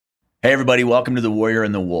Hey, everybody, welcome to The Warrior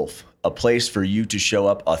and the Wolf, a place for you to show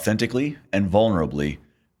up authentically and vulnerably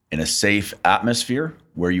in a safe atmosphere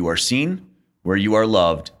where you are seen, where you are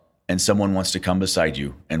loved, and someone wants to come beside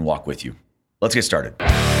you and walk with you. Let's get started.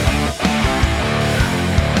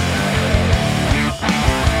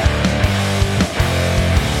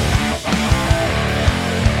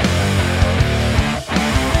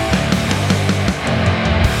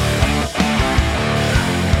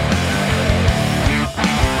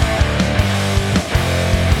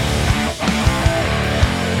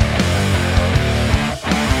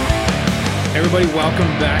 Everybody, welcome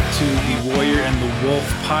back to the Warrior and the Wolf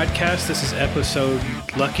podcast. This is episode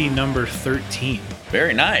lucky number 13.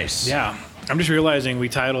 Very nice. Yeah. I'm just realizing we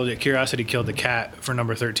titled it Curiosity Killed the Cat for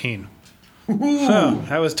number 13.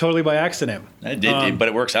 That was totally by accident. It did, but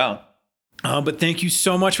it works out. But thank you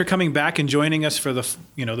so much for coming back and joining us for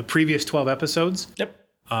the previous 12 episodes. Yep.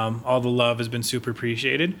 All the love has been super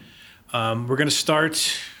appreciated. We're going to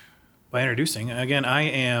start by introducing. Again, I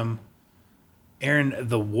am Aaron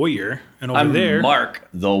the Warrior, and over there, I'm Mark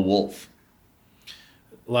the Wolf.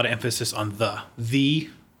 A lot of emphasis on the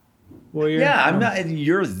Warrior. Yeah, I'm not.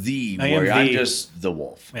 You're the Warrior. I'm just the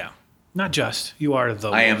Wolf. Yeah, not just. You are the.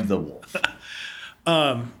 I am the Wolf.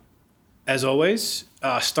 As always,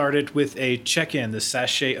 started with a check-in, the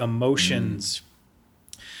Sachet Emotions,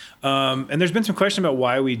 and there's been some question about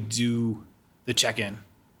why we do the check-in.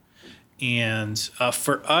 And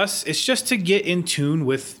for us, it's just to get in tune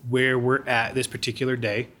with where we're at this particular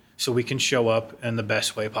day so we can show up in the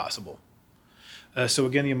best way possible. So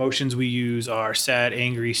again, the emotions we use are sad,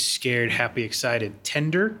 angry, scared, happy, excited,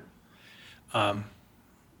 tender.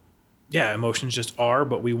 Emotions just are,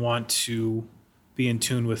 but we want to be in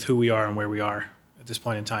tune with who we are and where we are at this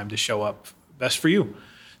point in time to show up best for you.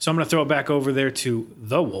 So I'm going to throw it back over there to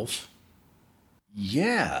the Wolf.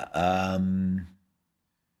 Yeah.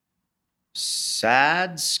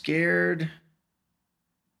 Sad, scared,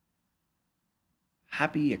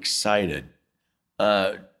 happy, excited.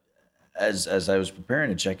 As I was preparing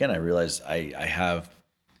to check in, I realized I have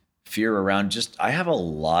fear around I have a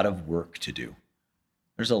lot of work to do.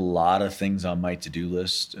 There's a lot of things on my to-do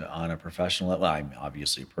list on a professional level. I'm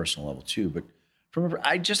obviously a personal level too, but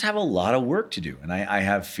I just have a lot of work to do. And I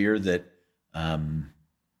have fear that I'm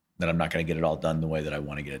not going to get it all done the way that I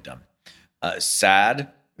want to get it done. Sad,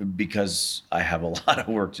 because I have a lot of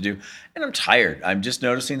work to do and I'm tired. I'm just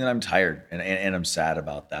noticing that I'm tired and I'm sad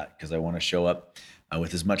about that because I want to show up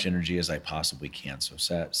with as much energy as I possibly can. So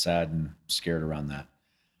sad and scared around that.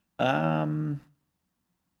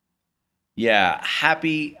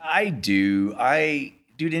 Happy.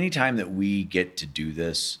 Dude, anytime that we get to do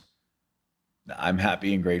this, I'm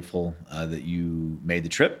happy and grateful that you made the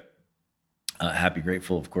trip. Happy,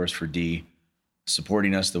 grateful, of course, for Dee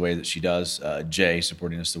supporting us the way that she does, Jay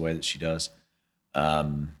supporting us the way that she does.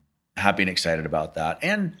 Happy and excited about that.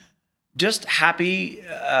 And just happy.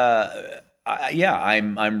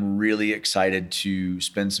 I'm really excited to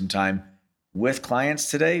spend some time with clients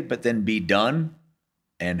today, but then be done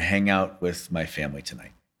and hang out with my family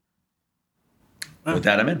tonight. With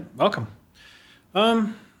that, I'm in. Welcome.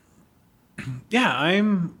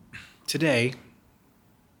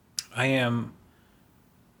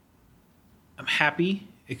 I'm happy,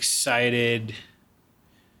 excited.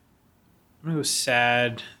 I'm going to go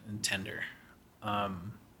sad and tender. I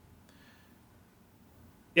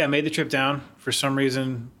made the trip down for some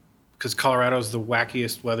reason because Colorado's the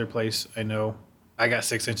wackiest weather place I know. I got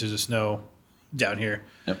 6 inches of snow down here.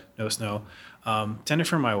 Yep. No snow. Tender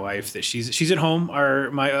for my wife that she's at home.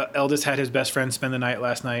 My eldest had his best friend spend the night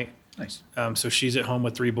last night. Nice. So she's at home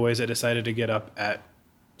with 3 boys that decided to get up at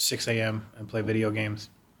 6 a.m. and play video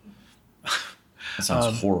games. That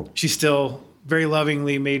sounds horrible. She still very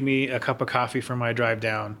lovingly made me a cup of coffee for my drive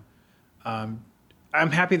down. I'm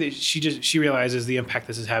happy that she realizes the impact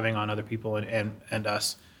this is having on other people and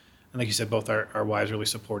us. And like you said, both our wives really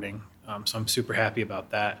supporting. So I'm super happy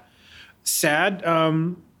about that. Sad.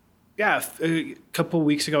 A couple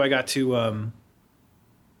weeks ago I got to it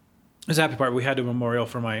was a happy part. We had a memorial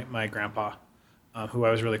for my grandpa, who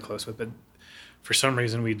I was really close with, but for some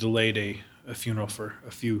reason we delayed a funeral for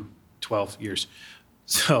a few 12 years.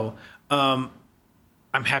 So I'm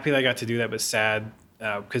happy that I got to do that, but sad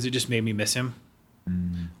because it just made me miss him.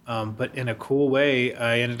 But in a cool way,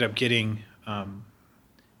 I ended up getting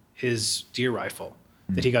his deer rifle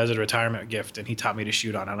that he got as a retirement gift, and he taught me to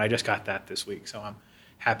shoot on it. And I just got that this week, so I'm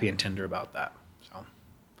happy and tender about that. So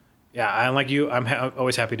yeah, I'm like you. I'm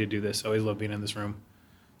always happy to do this. Always love being in this room.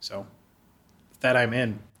 So with that, I'm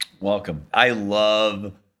in. Welcome. I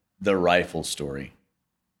love the rifle story.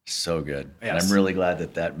 So good. Yes. And I'm really glad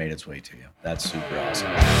that made its way to you. That's super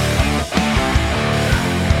awesome.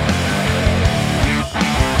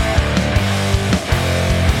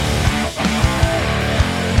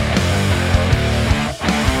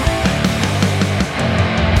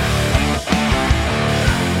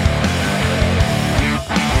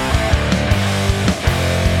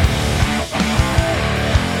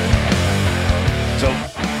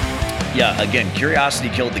 Yeah, again, curiosity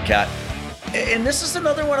killed the cat. And this is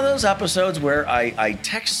another one of those episodes where I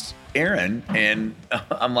text Aaron and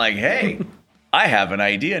I'm like, hey, I have an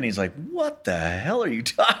idea. And he's like, what the hell are you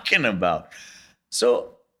talking about?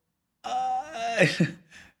 So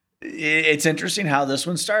it's interesting how this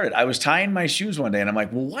one started. I was tying my shoes one day and I'm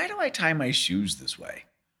like, well, why do I tie my shoes this way?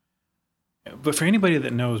 But for anybody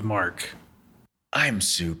that knows Mark, I'm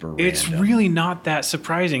super random. It's really not that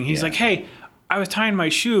surprising. He's like, hey, I was tying my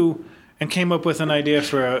shoe and came up with an idea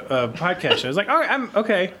for a podcast show. I was like, all right, I'm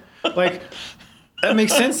okay. Like, that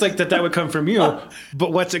makes sense. Like that would come from you.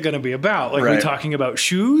 But what's it going to be about? Like, are we talking about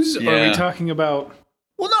shoes? Or are we talking about?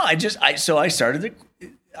 Well, no, I started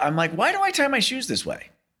I'm like, why do I tie my shoes this way?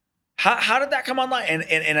 How did that come online?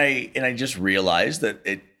 And I just realized that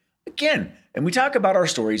it, again, and we talk about our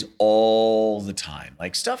stories all the time.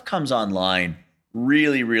 Like stuff comes online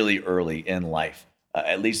really, really early in life.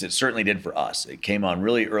 At least it certainly did for us. It came on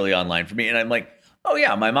really early online for me. And I'm like, oh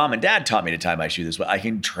yeah, my mom and dad taught me to tie my shoe this way. I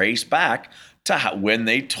can trace back to when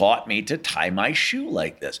they taught me to tie my shoe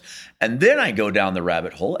like this. And then I go down the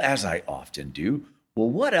rabbit hole, as I often do. Well,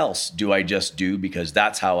 what else do I just do because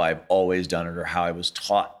that's how I've always done it or how I was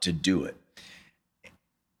taught to do it?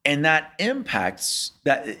 And that impacts,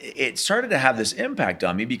 that it started to have this impact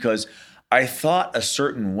on me because I thought a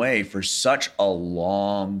certain way for such a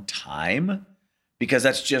long time because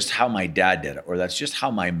that's just how my dad did it, or that's just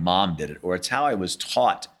how my mom did it, or it's how I was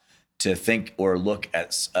taught to think or look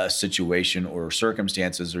at a situation or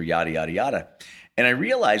circumstances or yada, yada, yada. And I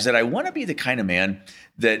realized that I want to be the kind of man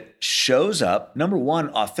that shows up, number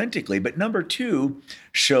one, authentically, but number two,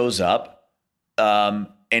 shows up and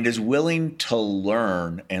is willing to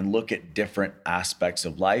learn and look at different aspects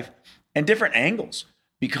of life and different angles,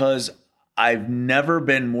 because I've never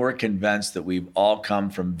been more convinced that we've all come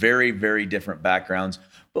from very, very different backgrounds,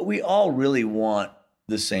 but we all really want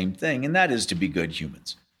the same thing, and that is to be good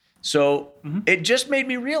humans. So it just made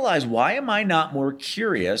me realize, why am I not more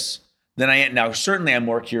curious than I am? Now, certainly I'm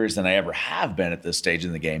more curious than I ever have been at this stage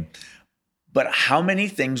in the game, but how many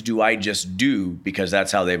things do I just do because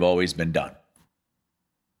that's how they've always been done?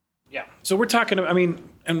 Yeah. So we're talking, I mean,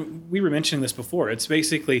 and we were mentioning this before. It's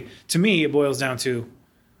basically, to me, it boils down to,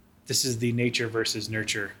 this is the nature versus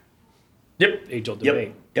nurture age-old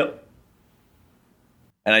debate. Yep.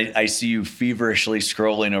 And I see you feverishly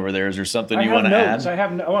scrolling over there. Is there something you want to add? I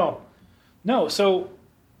have no. So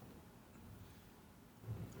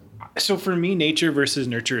for me, nature versus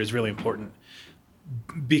nurture is really important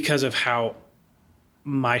because of how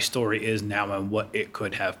my story is now and what it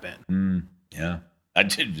could have been. Yeah,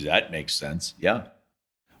 that makes sense. Yeah.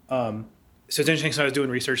 So it's interesting. So I was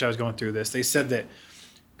doing research. I was going through this. They said that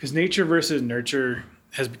because nature versus nurture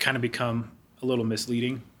has kind of become a little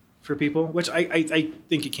misleading for people, which I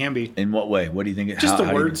think it can be. In what way? What do you think? Just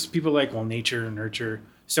the words. People are like, well, nature and nurture.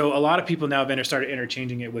 So a lot of people now have started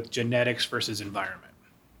interchanging it with genetics versus environment.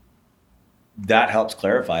 That helps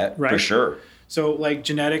clarify it, right? For sure. So like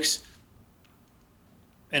genetics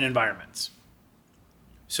and environments.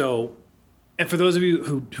 So, and for those of you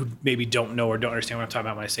who maybe don't know or don't understand what I'm talking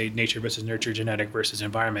about when I say nature versus nurture, genetic versus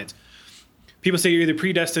environment, people say you're either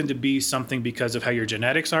predestined to be something because of how your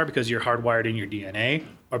genetics are, because you're hardwired in your DNA,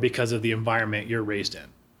 or because of the environment you're raised in.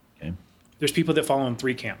 Okay. There's people that fall in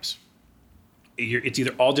three camps. It's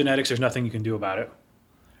either all genetics, there's nothing you can do about it.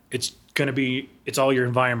 It's all your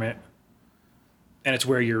environment, and it's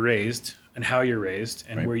where you're raised and how you're raised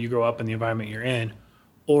and where you grow up and the environment you're in,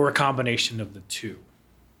 or a combination of the two.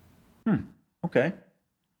 Okay.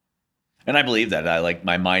 And I believe that.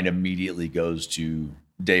 My mind immediately goes to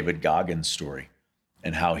David Goggins' story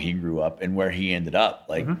and how he grew up and where he ended up.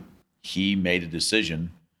 He made a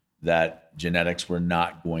decision that genetics were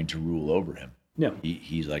not going to rule over him. Yeah.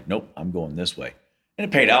 He's like, nope, I'm going this way. And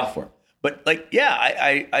it paid out for him. But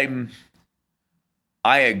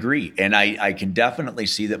I agree. And I can definitely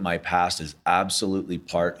see that my past is absolutely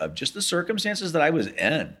part of just the circumstances that I was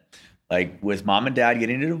in. Like with mom and dad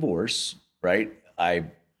getting a divorce, right?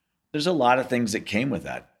 There's a lot of things that came with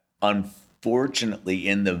that. Unfortunately,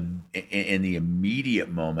 in the immediate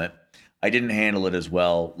moment, I didn't handle it as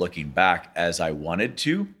well looking back as I wanted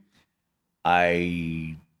to.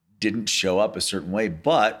 I didn't show up a certain way,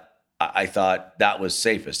 but I thought that was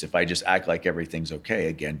safest. If I just act like everything's okay,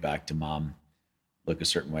 again, back to mom, look a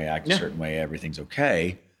certain way, act a certain way, everything's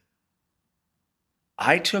okay.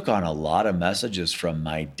 I took on a lot of messages from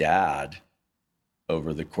my dad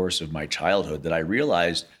over the course of my childhood that I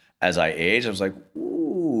realized as I aged, I was like,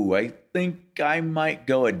 ooh, I think I might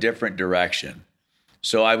go a different direction.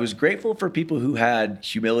 So I was grateful for people who had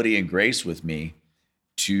humility and grace with me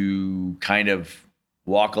to kind of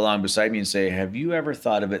walk along beside me and say, have you ever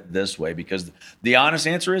thought of it this way? Because the honest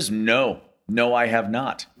answer is no. No, I have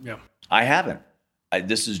not. Yeah. I haven't.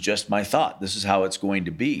 This is just my thought. This is how it's going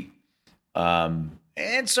to be. And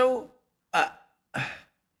so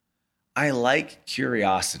I like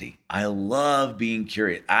curiosity. I love being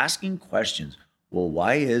curious, asking questions. Well,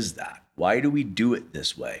 why is that? Why do we do it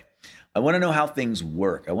this way? I want to know how things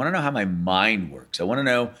work. I want to know how my mind works. I want to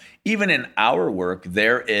know, even in our work,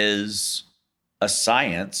 there is a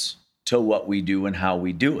science to what we do and how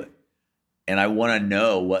we do it. And I want to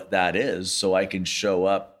know what that is so I can show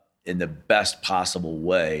up in the best possible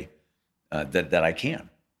way that I can.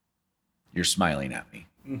 You're smiling at me.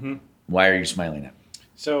 Mm-hmm. Why are you smiling at me?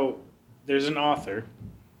 So there's an author,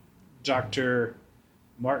 Dr.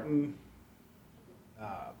 Martin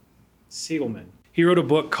Seligman. He wrote a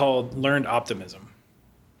book called Learned Optimism.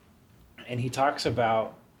 And he talks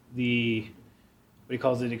about what he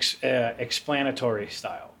calls it, explanatory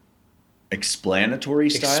style. Explanatory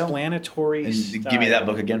style? Explanatory style. Give me that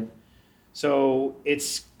book again. So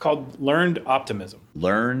it's called Learned Optimism.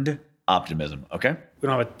 Learned Optimism. Okay. We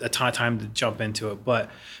don't have a ton of time to jump into it, but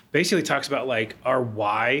basically talks about like our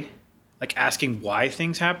why, like asking why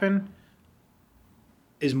things happen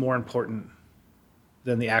is more important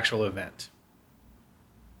than the actual event.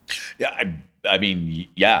 Yeah, I mean,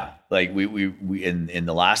 yeah. Like we in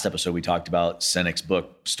the last episode we talked about Senec's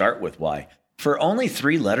book, Start With Why. For only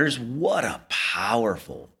 3 letters, what a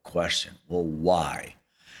powerful question. Well, why?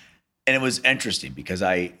 And it was interesting because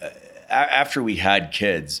after we had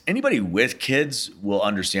kids, anybody with kids will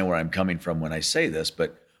understand where I'm coming from when I say this,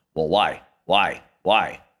 but well, why?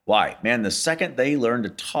 Man, the second they learned to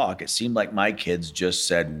talk, it seemed like my kids just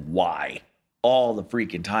said why all the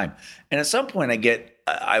freaking time. And at some point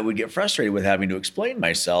I would get frustrated with having to explain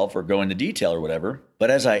myself or go into detail or whatever.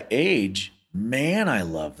 But as I age, man, I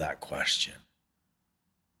love that question.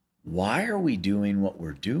 Why are we doing what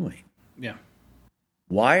we're doing? Yeah.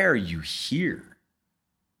 Why are you here?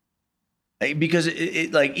 Because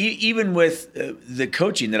even with the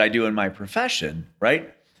coaching that I do in my profession,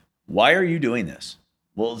 right? Why are you doing this?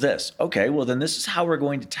 Well, this. Okay, well, then this is how we're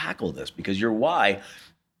going to tackle this, because your why,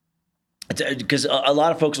 because a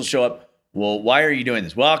lot of folks will show up, well, why are you doing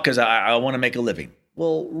this? Well, because I want to make a living.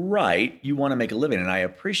 Well, right, you want to make a living, and I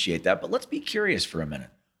appreciate that, but let's be curious for a minute.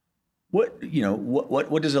 What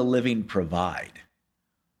does a living provide?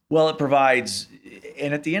 Well, it provides,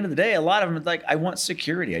 and at the end of the day, a lot of them are like, I want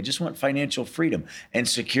security. I just want financial freedom, and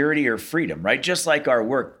security or freedom, right? Just like our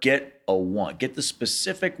work, get a want, get the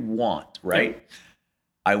specific want, right? Mm-hmm.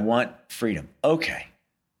 I want freedom. Okay.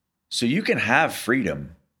 So you can have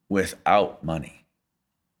freedom without money.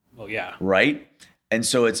 Well, yeah. Right? And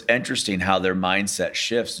so it's interesting how their mindset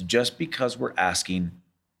shifts just because we're asking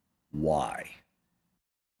why.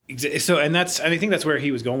 So, and I think that's where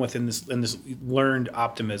he was going with in this learned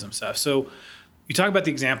optimism stuff. So you talk about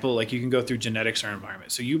the example, like you can go through genetics or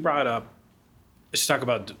environment. So you brought up, let's talk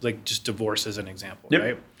about like just divorce as an example, yep.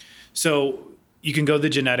 Right? So you can go the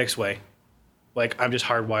genetics way. Like I'm just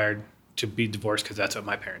hardwired to be divorced because that's what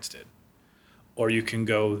my parents did. Or you can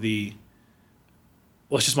go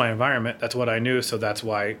it's just my environment. That's what I knew. So that's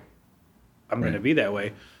why I'm going to be that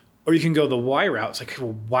way. Or you can go the why route. It's like,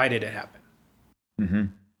 well, why did it happen? Mm-hmm.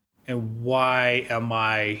 And why am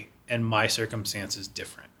I and my circumstances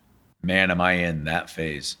different? Man, am I in that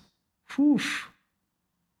phase? Whew.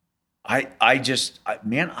 I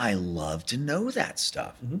love to know that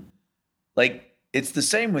stuff. Mm-hmm. Like, it's the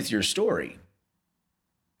same with your story.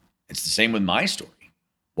 It's the same with my story.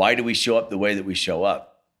 Why do we show up the way that we show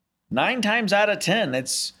up? 9 times out of 10,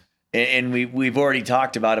 and we've already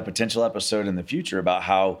talked about a potential episode in the future about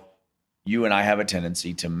how you and I have a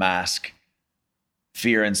tendency to mask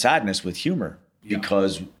fear and sadness with humor,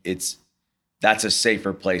 because that's a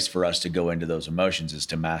safer place for us to go into those emotions, is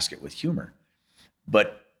to mask it with humor.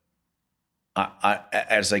 But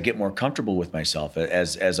as I get more comfortable with myself,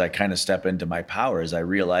 as I kind of step into my power, as I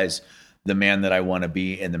realize the man that I want to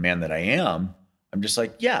be and the man that I am, I'm just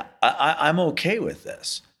like, yeah, I'm okay with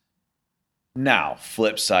this. Now,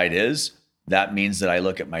 flip side is that means that I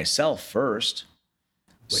look at myself first.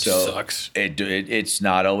 Which sucks. It's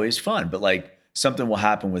not always fun, but like something will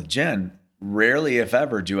happen with Jen. Rarely, if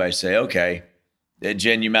ever, do I say, okay,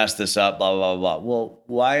 Jen, you messed this up, blah, blah, blah, blah. Well,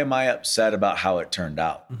 why am I upset about how it turned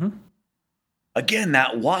out? Mm-hmm. Again,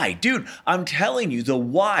 that why. Dude, I'm telling you, the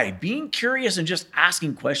why, being curious and just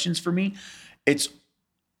asking questions for me, it's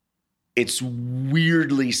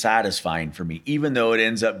weirdly satisfying for me, even though it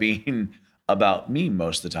ends up being about me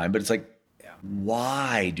most of the time. But it's like,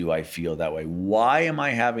 why do I feel that way? Why am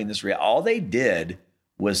I having this all they did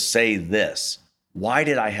was say this. Why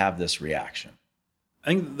did I have this reaction?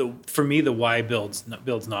 I think for me, the why builds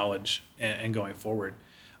knowledge and going forward.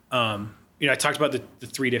 I talked about the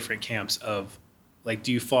three different camps of like,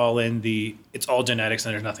 do you fall in it's all genetics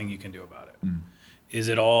and there's nothing you can do about it? Mm. Is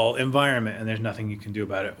it all environment and there's nothing you can do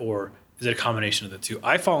about it? Or is it a combination of the two?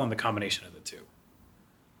 I fall in the combination of the two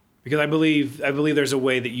because I believe there's a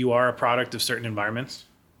way that you are a product of certain environments.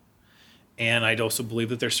 And I'd also believe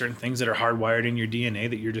that there's certain things that are hardwired in your DNA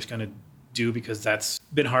that you're just going to do because that's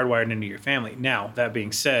been hardwired into your family. Now, that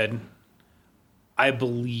being said, I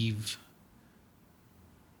believe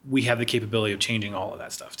we have the capability of changing all of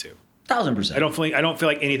that stuff too. 1,000%. I don't feel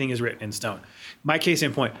like anything is written in stone. My case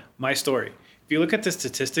in point, my story. If you look at the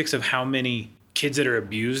statistics of how many kids that are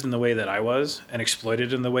abused in the way that I was and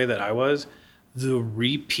exploited in the way that I was, the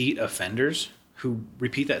repeat offenders who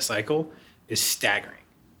repeat that cycle is staggering.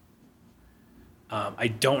 I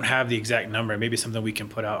don't have the exact number. Maybe something we can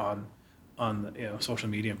put out on social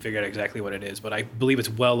media and figure out exactly what it is. But I believe it's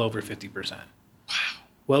well over 50%. Wow.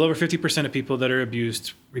 Well over 50% of people that are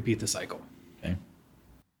abused repeat the cycle. Okay.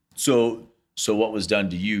 So what was done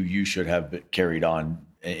to you, you should have carried on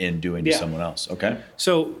in doing to someone else. Okay.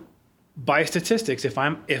 So by statistics, if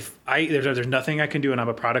there's nothing I can do and I'm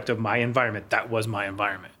a product of my environment, that was my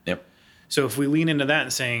environment. Yep. So if we lean into that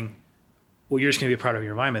and saying, well, you're just going to be a product of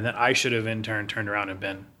your environment, then I should have in turn turned around and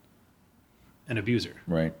been an abuser.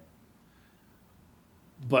 Right.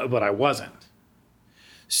 But I wasn't.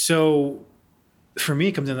 So for me,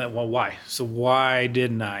 it comes in that, well, why? So why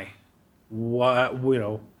didn't I? Why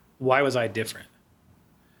was I different?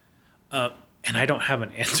 And I don't have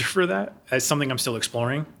an answer for that. It's something I'm still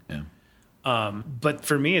exploring. Yeah. But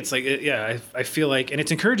for me, it's like, I feel like, and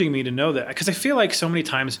it's encouraging me to know that, because I feel like so many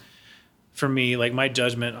times for me, like my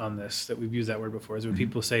judgment on this, that we've used that word before, is when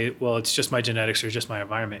people say, well, it's just my genetics or just my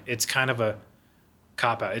environment. It's kind of a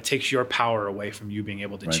cop-out. It takes your power away from you being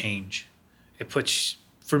able to change. It puts,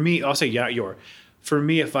 for me, I'll say, for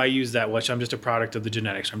me, if I use that, which I'm just a product of the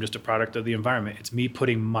genetics, I'm just a product of the environment, it's me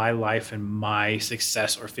putting my life and my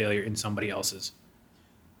success or failure in somebody else's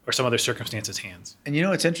or some other circumstance's hands. And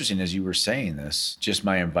it's interesting as you were saying this, just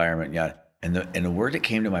my environment, and the word that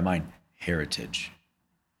came to my mind, heritage.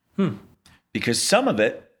 Because some of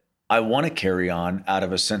it I want to carry on out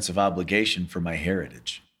of a sense of obligation for my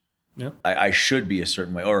heritage. Yeah. I should be a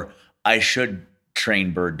certain way, or I should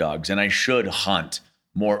train bird dogs and I should hunt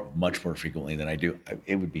much more frequently than I do.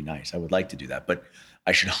 It would be nice. I would like to do that, but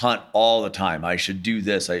I should hunt all the time. I should do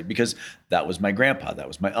this because that was my grandpa, that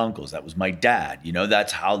was my uncles, that was my dad.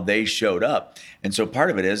 That's how they showed up. And so part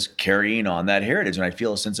of it is carrying on that heritage, and I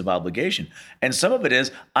feel a sense of obligation. And some of it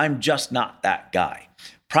is I'm just not that guy.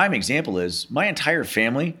 Prime example is my entire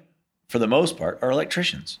family, for the most part, are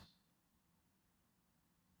electricians.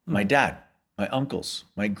 My dad, my uncles,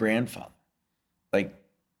 my grandfather,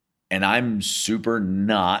 and I'm super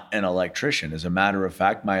not an electrician. As a matter of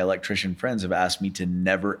fact, my electrician friends have asked me to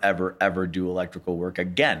never, ever, ever do electrical work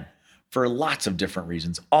again for lots of different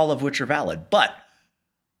reasons, all of which are valid. But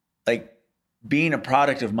being a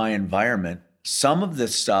product of my environment, some of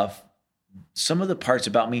this stuff, some of the parts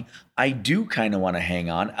about me, I do kind of want to hang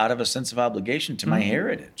on out of a sense of obligation to my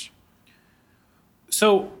heritage.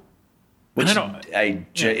 So,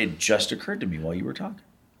 it just occurred to me while you were talking.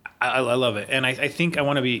 I love it. And I think I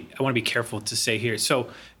want to be careful to say here.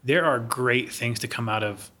 So there are great things to come out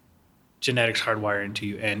of genetics hardwired into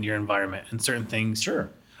you and your environment and certain things.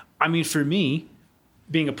 Sure. I mean, for me,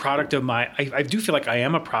 being a product of I do feel like I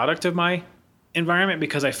am a product of my environment,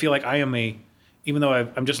 because I feel like I am even though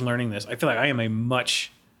I'm just learning this, I feel like I am a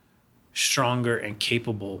much stronger and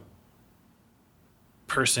capable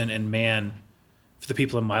person and man for the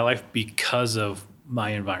people in my life because of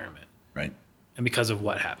my environment. Right. And because of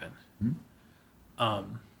what happened.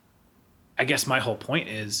 I guess my whole point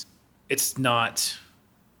is I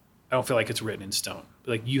don't feel like it's written in stone.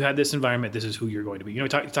 Like, you had this environment, this is who you're going to be. You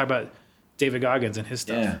talk about David Goggins and his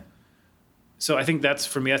stuff. Yeah. So I think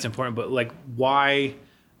for me, that's important. But why,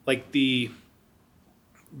 the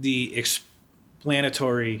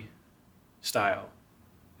explanatory style,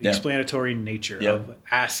 the explanatory nature of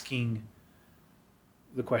asking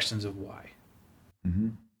the questions of why.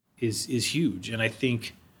 Is huge. And I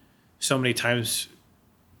think so many times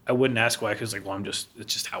I wouldn't ask why, because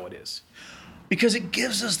it's just how it is. Because it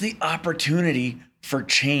gives us the opportunity for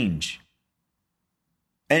change.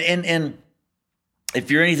 And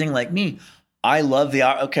if you're anything like me, I love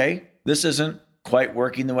this isn't quite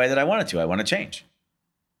working the way that I want it to. I want to change.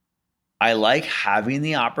 I like having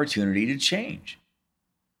the opportunity to change.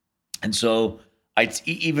 And so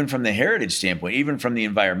even from the heritage standpoint, even from the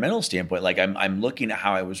environmental standpoint, I'm looking at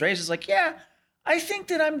how I was raised. It's I think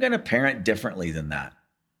that I'm going to parent differently than that.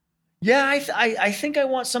 Yeah, I think I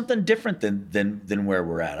want something different than where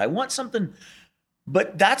we're at. I want something,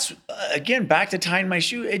 but that's again back to tying my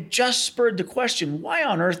shoe. It just spurred the question: why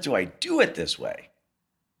on earth do I do it this way?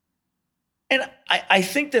 And I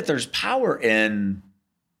think that there's power in.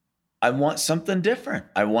 I want something different.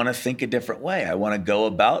 I want to think a different way. I want to go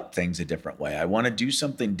about things a different way. I want to do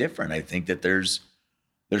something different. I think that there's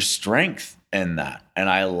strength in that, and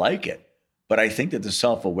I like it. But I think that the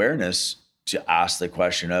self-awareness to ask the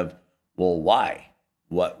question of, well, why?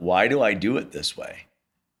 Why do I do it this way?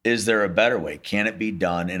 Is there a better way? Can it be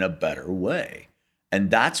done in a better way? And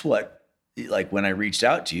that's what, like when I reached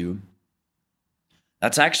out to you,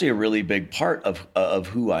 that's actually a really big part of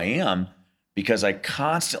who I am, because I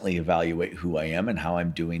constantly evaluate who I am and how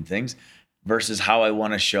I'm doing things versus how I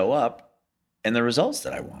want to show up and the results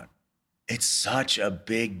that I want. It's such a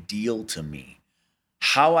big deal to me.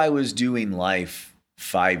 How I was doing life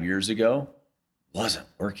 5 years ago wasn't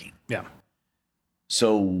working. Yeah.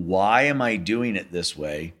 So why am I doing it this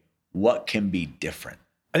way? What can be different?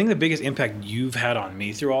 I think the biggest impact you've had on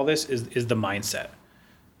me through all this is the mindset.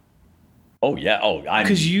 Oh yeah. Oh, I'm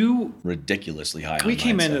because you ridiculously high. We on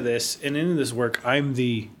came mindset. into this and into this work. I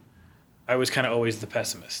was kind of always the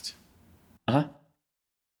pessimist.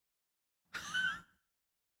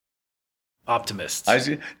 Optimist.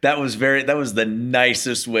 That was the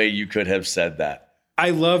nicest way you could have said that.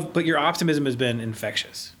 But your optimism has been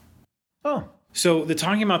infectious. Oh, so the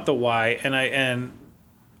talking about the why, and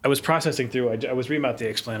I was processing through. I was reading about the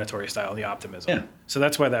explanatory style, the optimism. Yeah. So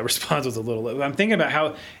that's why that response was a little. I'm thinking about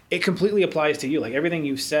how it completely applies to you. Like everything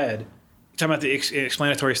you said, talking about the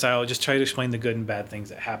explanatory style, just try to explain the good and bad things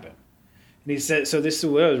that happen. And he said, so this is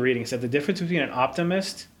what I was reading. He said the difference between an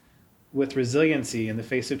optimist with resiliency in the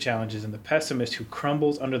face of challenges and the pessimist who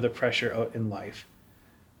crumbles under the pressure in life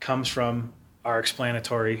comes from our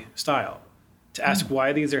explanatory style. To ask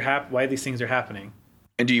why these things are happening.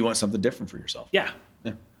 And do you want something different for yourself? Yeah.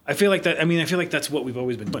 I feel like that. I mean, I feel like that's what we've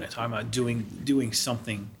always been doing. It's talking about doing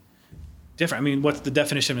something different. I mean, what's the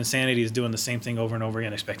definition of insanity is doing the same thing over and over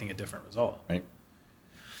again, expecting a different result. Right.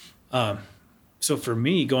 So for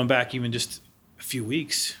me, going back even just a few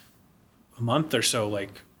weeks, a month or so,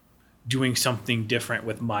 like doing something different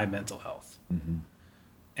with my mental health. Mm-hmm.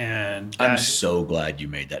 And I'm so glad you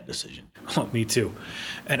made that decision. Oh, me too.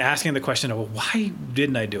 And asking the question of why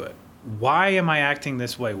didn't I do it? Why am I acting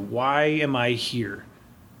this way? Why am I here?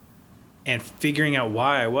 And figuring out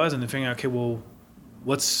why I was, and then figuring out, okay, well,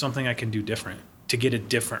 what's something I can do different to get a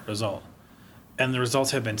different result? And the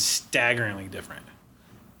results have been staggeringly different.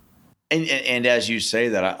 And as you say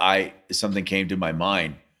that, I something came to my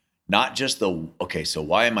mind, not just so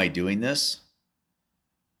why am I doing this?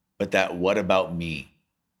 But that what about me?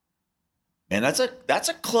 And that's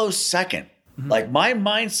a close second. Mm-hmm. Like my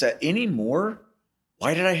mindset anymore,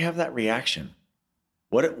 why did I have that reaction?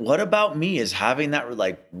 What about me is having that,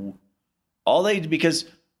 like, because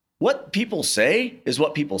what people say is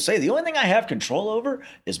what people say. The only thing I have control over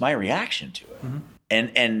is my reaction to it. Mm-hmm.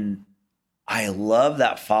 And I love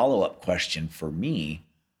that follow-up question for me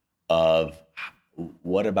of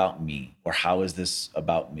what about me? Or how is this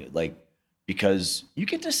about me? Like, because you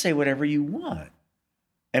get to say whatever you want.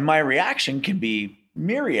 And my reaction can be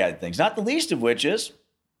myriad things, not the least of which is,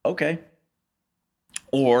 okay.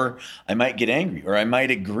 Or I might get angry, or I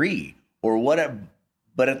might agree, or whatever.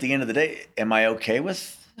 But at the end of the day, am I okay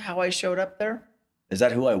with how I showed up there? Is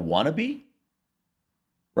that who I want to be?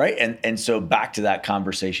 Right? And so back to that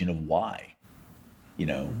conversation of why,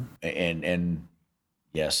 and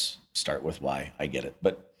yes, start with why. I get it.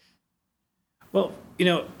 But well,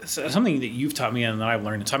 something that you've taught me and that I've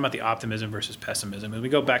learned, talking about the optimism versus pessimism, and we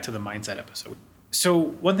go back to the mindset episode. So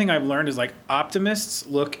one thing I've learned is like optimists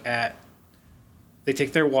they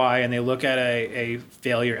take their why and they look at a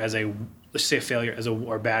failure as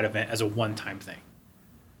or bad event as a one-time thing.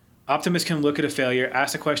 Optimists can look at a failure,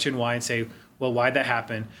 ask the question why, and say, well, why'd that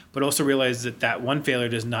happen? But also realize that one failure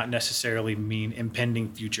does not necessarily mean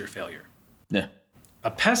impending future failure. Yeah.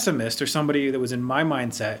 A pessimist, or somebody that was in my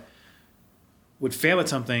mindset, would fail at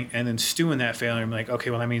something and then stew in that failure and be like, okay,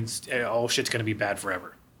 well, that means all shit's going to be bad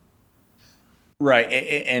forever.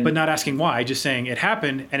 Right. But not asking why, just saying it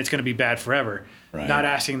happened and it's going to be bad forever. Right. Not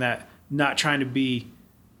asking that, not trying to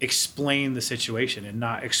explain the situation and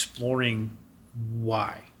not exploring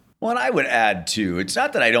why. Well, and I would add too, it's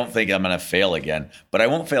not that I don't think I'm going to fail again, but I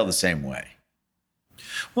won't fail the same way.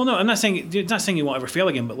 Well, no, I'm not saying you won't ever fail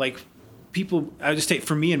again, but like people, I would just state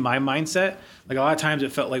for me in my mindset, like a lot of times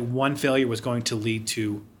it felt like one failure was going to lead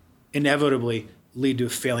to inevitably lead to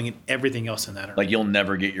failing in everything else in that arena. Like you'll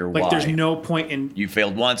never get your like why. there's no point in You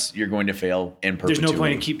failed once, you're going to fail in perpetuity. there's no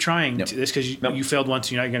point in keep trying Yep. to this because you failed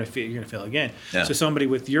once, you're going to fail again. Yeah. So somebody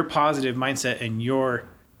with your positive mindset and your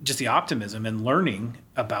just the optimism and learning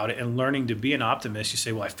about it and learning to be an optimist, you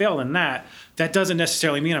say, well, I failed in that. That doesn't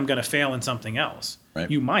necessarily mean I'm going to fail in something else. Right.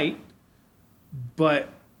 You might, but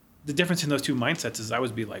the difference in those two mindsets is I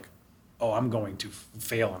would be like, oh, I'm going to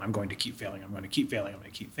fail and I'm going to keep failing. I'm going to keep failing. I'm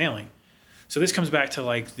going to keep failing. So this comes back to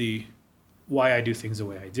like the why I do things the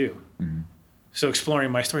way I do. Mm-hmm. So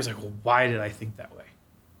exploring my story is like, well, why did I think that way?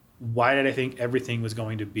 Why did I think everything was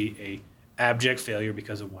going to be a abject failure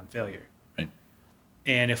because of one failure? Right.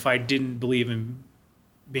 And if I didn't believe in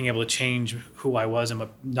being able to change who I was and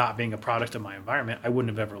not being a product of my environment, I wouldn't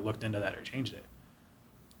have ever looked into that or changed it.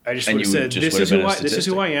 I just would have said, this is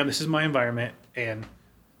who I am, this is my environment, and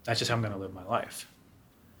that's just how I'm going to live my life.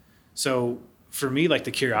 So for me, like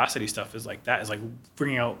the curiosity stuff is like that, is like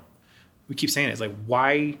bringing out, we keep saying it, it's like,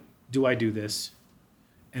 why do I do this?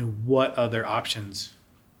 And what other options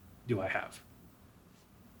do I have?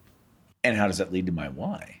 And how does that lead to my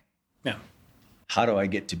why? Yeah. How do I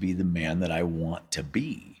get to be the man that I want to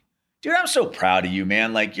be? Dude, I'm so proud of you,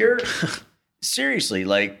 man. Like you're seriously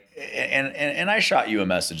like, and I shot you a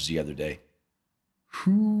message the other day.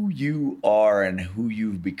 Who you are and who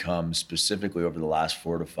you've become specifically over the last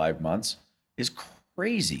 4 to 5 months is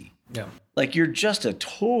crazy. Yeah. Like you're just a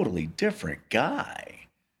totally different guy.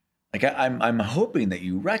 Like I'm hoping that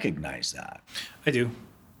you recognize that. I do.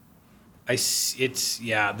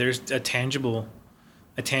 There's a tangible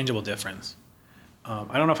difference.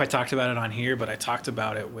 I don't know if I talked about it on here, but I talked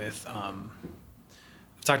about it with,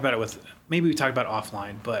 maybe we talked about it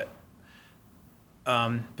offline, but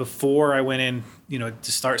before I went in,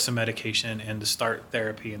 to start some medication and to start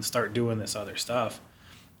therapy and start doing this other stuff,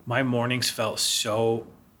 my mornings felt so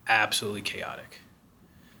absolutely chaotic.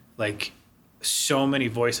 Like so many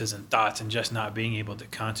voices and thoughts and just not being able to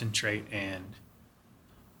concentrate and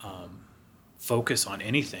focus on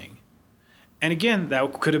anything. And again,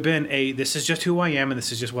 that could have been this is just who I am and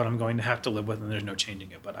this is just what I'm going to have to live with and there's no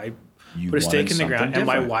changing it. But I put a stake in the ground and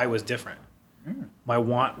my why was different. Mm. My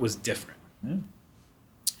want was different. Mm.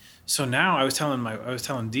 So now I was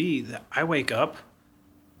telling Dee that I wake up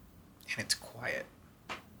and it's quiet.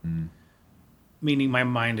 Mm. Meaning my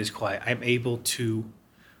mind is quiet. I'm able to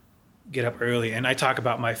get up early. And I talk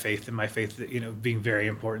about my faith and my faith, being very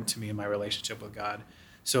important to me in my relationship with God.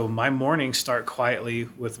 So my mornings start quietly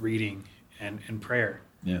with reading and prayer.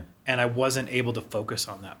 Yeah. And I wasn't able to focus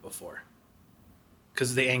on that before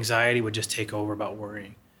because the anxiety would just take over about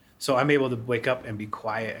worrying. So I'm able to wake up and be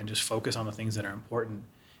quiet and just focus on the things that are important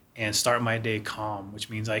and start my day calm, which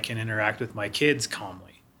means I can interact with my kids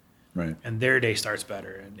calmly. Right. And their day starts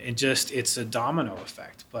better. And it's a domino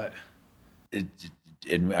effect. But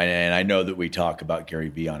and I know that we talk about Gary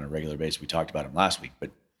Vee on a regular basis. We talked about him last week, but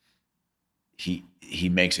he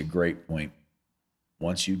makes a great point.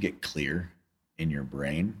 Once you get clear in your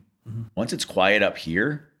brain, mm-hmm. once it's quiet up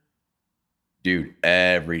here, dude,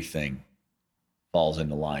 everything falls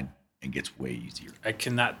into line and gets way easier. I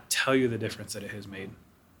cannot tell you the difference that it has made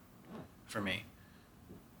for me.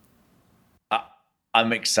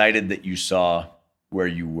 I'm excited that you saw where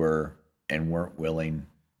you were and weren't willing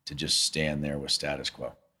to just stand there with status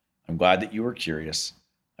quo. I'm glad that you were curious.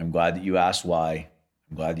 I'm glad that you asked why.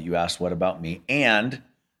 I'm glad that you asked what about me, and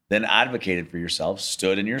then advocated for yourself,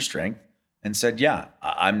 stood in your strength, and said, yeah,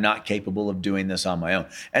 I'm not capable of doing this on my own.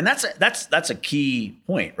 And that's a key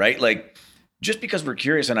point, right? Like, just because we're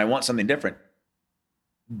curious and I want something different,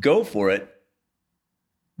 go for it.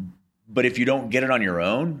 But if you don't get it on your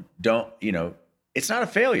own, it's not a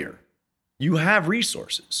failure. You have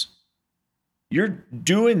resources. You're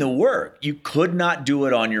doing the work. You could not do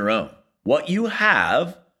it on your own. What you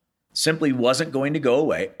have simply wasn't going to go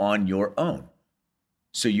away on your own.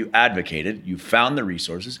 So you advocated, you found the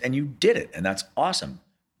resources, and you did it. And that's awesome.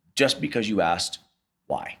 Just because you asked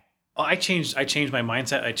why. Well, I changed my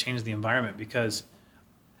mindset. I changed the environment because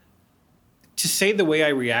to say the way I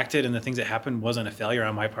reacted and the things that happened wasn't a failure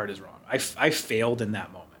on my part is wrong. I failed in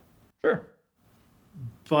that moment. Sure.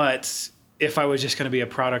 But if I was just going to be a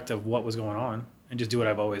product of what was going on and just do what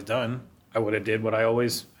I've always done, I would have did what I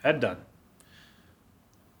always had done.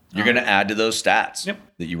 You're going to add to those stats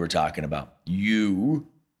that you were talking about. You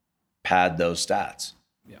pad those stats,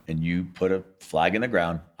 and you put a flag in the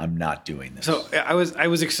ground. I'm not doing this. So I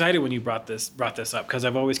was excited when you brought this up because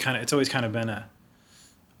it's always kind of been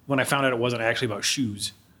when I found out it wasn't actually about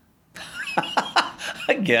shoes.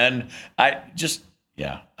 Again, I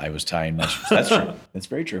was tying my shoes. That's true. That's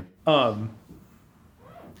very true. No,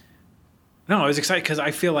 I was excited because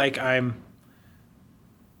I feel like I'm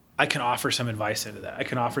I can offer some advice into that. I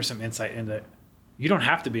can offer some insight into it. You don't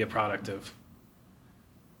have to be a product of.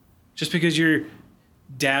 Just because your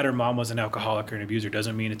dad or mom was an alcoholic or an abuser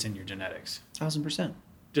doesn't mean it's in your genetics. 1,000%.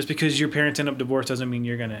 Just because your parents end up divorced doesn't mean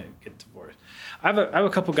you're gonna get divorced. I have a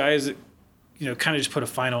couple guys that, kind of just put a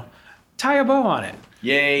final, tie a bow on it.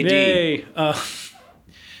 Yay, Yay. D.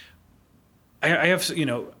 I have,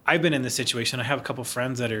 I've been in this situation. I have a couple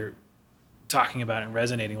friends that are talking about it and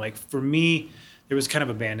resonating. Like for me, there was kind of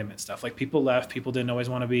abandonment stuff. Like people left, people didn't always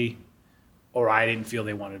want to be, or I didn't feel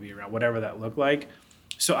they wanted to be around, whatever that looked like.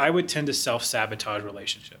 So I would tend to self-sabotage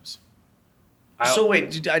relationships. So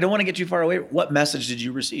wait, I don't want to get too far away. What message did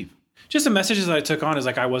you receive? Just the messages that I took on is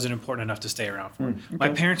like I wasn't important enough to stay around for. Okay. My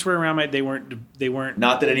parents were around. They weren't.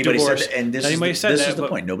 Not that anybody divorced. said that. And this is the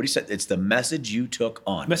point. Nobody said it's the message you took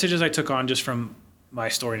on. Messages I took on just from my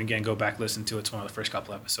story. And again, go back, listen to it. It's one of the first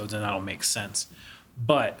couple episodes, and that'll make sense.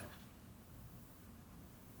 But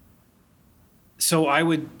so I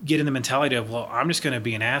would get in the mentality of, well, I'm just going to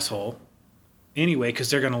be an asshole anyway because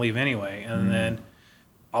they're going to leave anyway, and then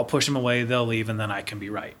I'll push them away. They'll leave, and then I can be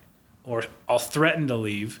right, or I'll threaten to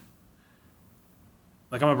leave.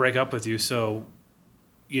 Like, I'm going to break up with you, so,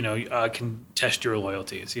 I can test your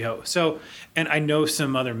loyalty and see how. So, and I know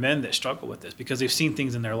some other men that struggle with this because they've seen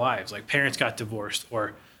things in their lives, like parents got divorced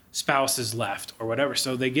or spouses left or whatever.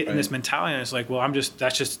 So they get in this mentality and it's like, well,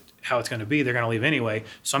 that's just how it's going to be. They're going to leave anyway.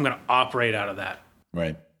 So I'm going to operate out of that.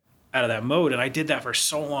 Right. Out of that mode. And I did that for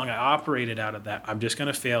so long. I operated out of that. I'm just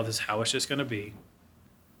going to fail. This is how it's just going to be.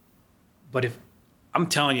 But if I'm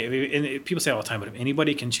telling you, and people say all the time, but if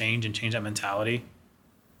anybody can change and change that mentality,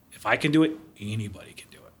 if I can do it, anybody can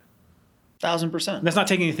do it. 1,000%. And that's not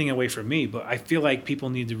taking anything away from me, but I feel like people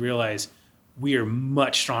need to realize we are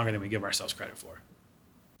much stronger than we give ourselves credit for.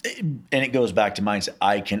 And it goes back to mindset.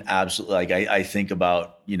 I can absolutely, I think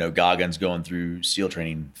about, Goggins going through SEAL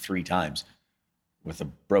training 3 times with a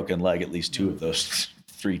broken leg, at least 2 of those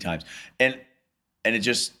 3 times. And it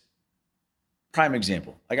just, prime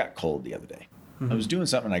example, I got cold the other day. I was doing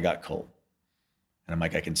something and I got cold. And I'm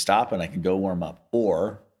like, I can stop and I can go warm up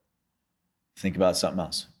or think about something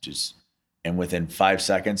else. And within 5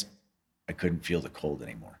 seconds, I couldn't feel the cold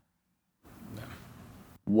anymore. No.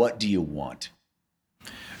 What do you want?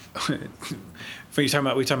 We talk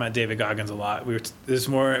about David Goggins a lot. This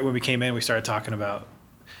more when we came in, we started talking about.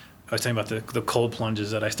 I was talking about the cold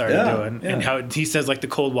plunges that I started doing, and how he says like the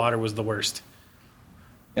cold water was the worst.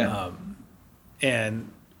 Yeah.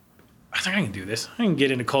 And I think I can do this. I can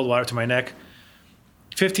get into cold water to my neck.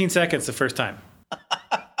 15 seconds the first time.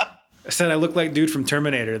 I said I look like dude from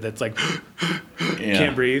Terminator that's like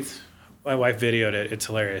can't breathe. My wife videoed it. It's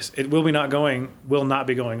hilarious. It will not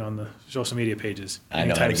be going on the social media pages. I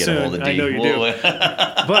know how to get a hold of D. I know you do.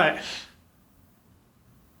 But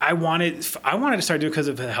I wanted to start doing it because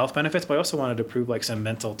of the health benefits, but I also wanted to prove like some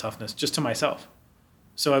mental toughness just to myself.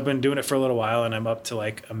 So I've been doing it for a little while, and I'm up to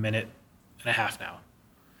like a minute and a half now,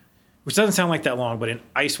 which doesn't sound like that long, but in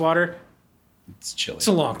ice water, it's chilly. It's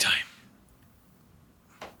a long time.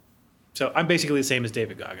 So I'm basically the same as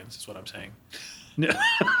David Goggins, is what I'm saying. No.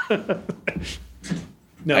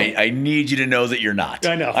 I need you to know that you're not.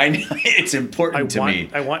 I know. It's important to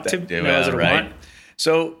me. I want to know as a want.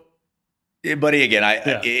 So, buddy, again,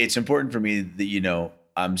 it's important for me that,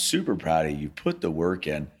 I'm super proud of you. Put the work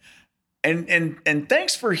in. And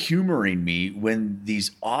thanks for humoring me when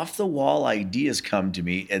these off the wall ideas come to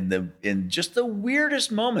me in just the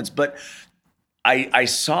weirdest moments. But I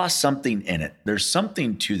saw something in it. There's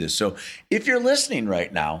something to this. So if you're listening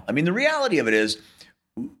right now, the reality of it is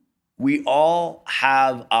we all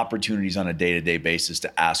have opportunities on a day-to-day basis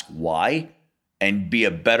to ask why and be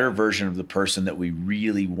a better version of the person that we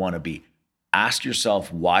really want to be. Ask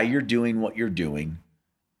yourself why you're doing what you're doing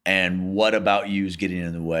and what about you is getting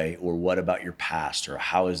in the way, or what about your past, or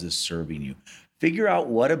how is this serving you? Figure out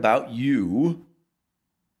what about you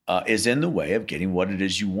is in the way of getting what it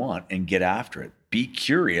is you want and get after it. Be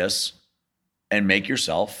curious and make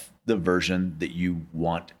yourself the version that you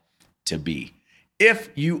want to be. If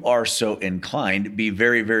you are so inclined, be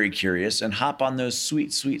very, very curious and hop on those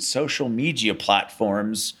sweet, sweet social media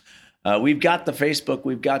platforms. We've got the Facebook,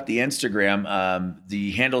 we've got the Instagram.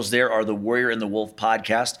 The handles there are the Warrior and the Wolf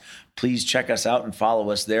podcast. Please check us out and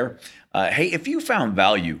follow us there. Hey, if you found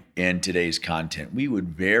value in today's content, we would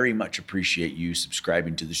very much appreciate you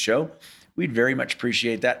subscribing to the show. We'd very much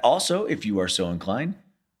appreciate that. Also, if you are so inclined,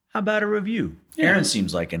 how about a review? Yeah. Aaron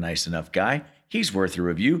seems like a nice enough guy. he's worth a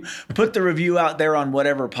review. Put the review out there on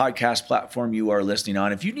whatever podcast platform you are listening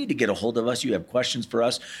on. If you need to get a hold of us, you have questions for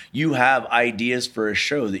us, you have ideas for a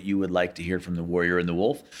show that you would like to hear from the Warrior and the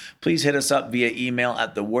Wolf, please hit us up via email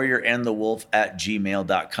at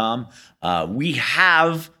thewarriorandthewolf@gmail.com. We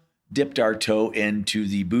have dipped our toe into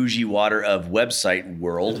the bougie water of website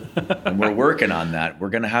world, and we're working on that. We're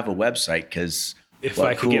going to have a website because if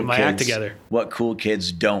I could get my act together. What cool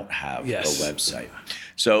kids don't have Yes. a website.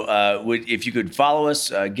 So if you could follow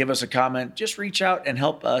us, give us a comment, just reach out and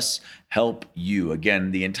help us help you.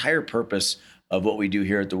 Again, the entire purpose of what we do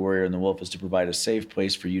here at The Warrior and the Wolf is to provide a safe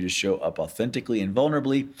place for you to show up authentically and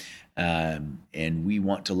vulnerably. And we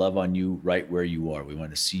want to love on you right where you are. We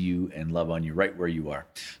want to see you and love on you right where you are.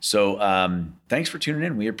 So thanks for tuning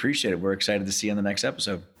in. We appreciate it. We're excited to see you on the next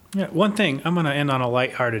episode. Yeah, one thing, I'm going to end on a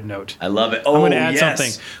lighthearted note. I love it. I'm going to add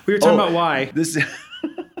something. We were talking about why.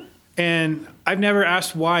 And I've never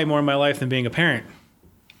asked why more in my life than being a parent.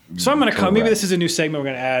 So I'm going to call, maybe this is a new segment we're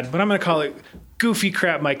going to add, but I'm going to call it goofy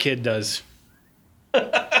crap my kid does.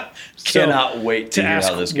 Cannot wait to hear ask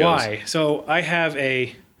how this goes. Why? So I have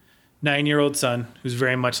a 9-year-old son who's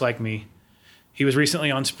very much like me. He was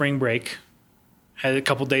recently on spring break, had a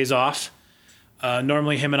couple days off.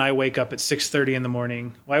 Normally him and I wake up at 6:30 in the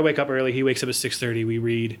morning. Well, I wake up early. He wakes up at 6:30. We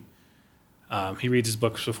read. He reads his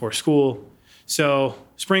books before school. So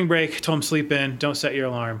spring break, told him sleep in. Don't set your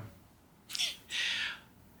alarm.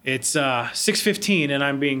 It's 6:15 and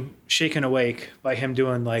I'm being shaken awake by him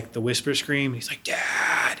doing like the whisper scream. He's like,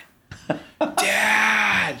 Dad,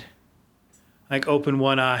 Dad. I like open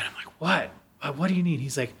one eye. I'm like, what? What do you need?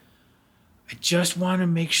 He's like, I just want to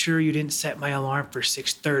make sure you didn't set my alarm for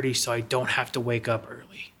 6:30 so I don't have to wake up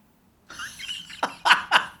early.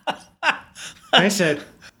 I said,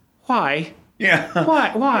 why? Yeah.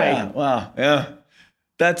 Why? Yeah. Wow. Yeah.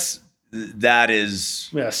 That is.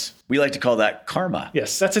 Yes. We like to call that karma.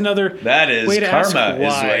 Yes. That's another That is way to karma. ask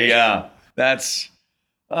why. Yeah. That's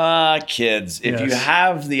kids. If you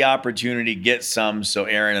have the opportunity, get some so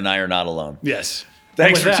Aaron and I are not alone. Yes.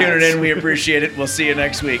 Thanks for tuning in. We appreciate it. We'll see you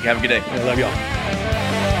next week. Have a good day. I love y'all.